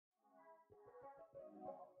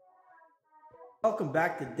Welcome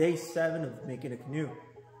back to day 7 of making a canoe.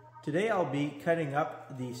 Today I'll be cutting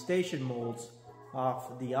up the station molds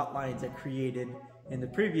off the outlines I created in the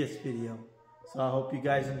previous video. So I hope you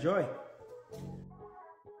guys enjoy.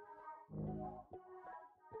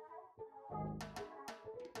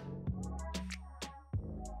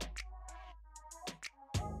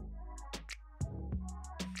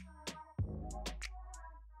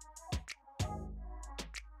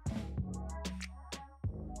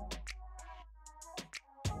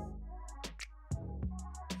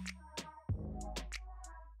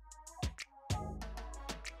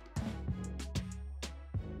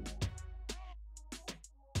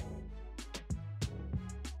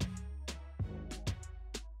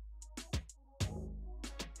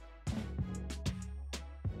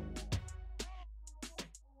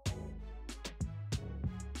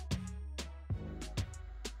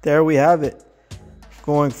 There we have it.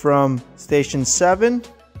 Going from station 7,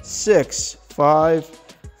 6, 5,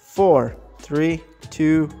 4, 3,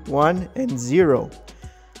 2, 1, and 0.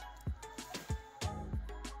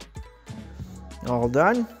 All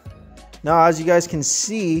done. Now, as you guys can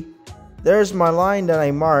see, there's my line that I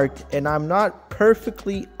marked, and I'm not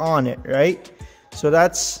perfectly on it, right? So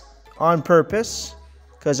that's on purpose,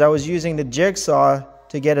 because I was using the jigsaw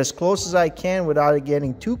to get as close as I can without it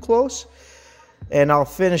getting too close. And I'll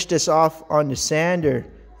finish this off on the sander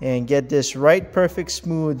and get this right perfect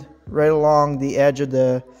smooth right along the edge of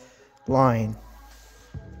the line.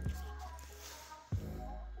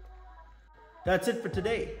 That's it for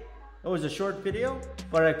today. It was a short video,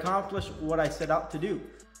 but I accomplished what I set out to do.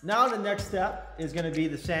 Now the next step is going to be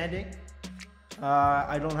the sanding.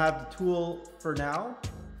 I don't have the tool for now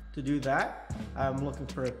to do that. I'm looking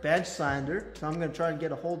for a bench sander, so I'm going to try and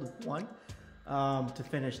get a hold of one to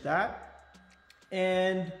finish that.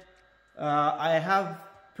 And I have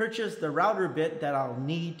purchased the router bit that I'll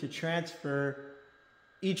need to transfer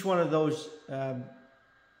each one of those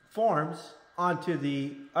forms onto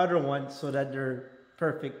the other one so that they're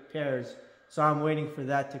perfect pairs. So I'm waiting for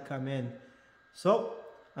that to come in. So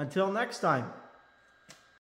until next time.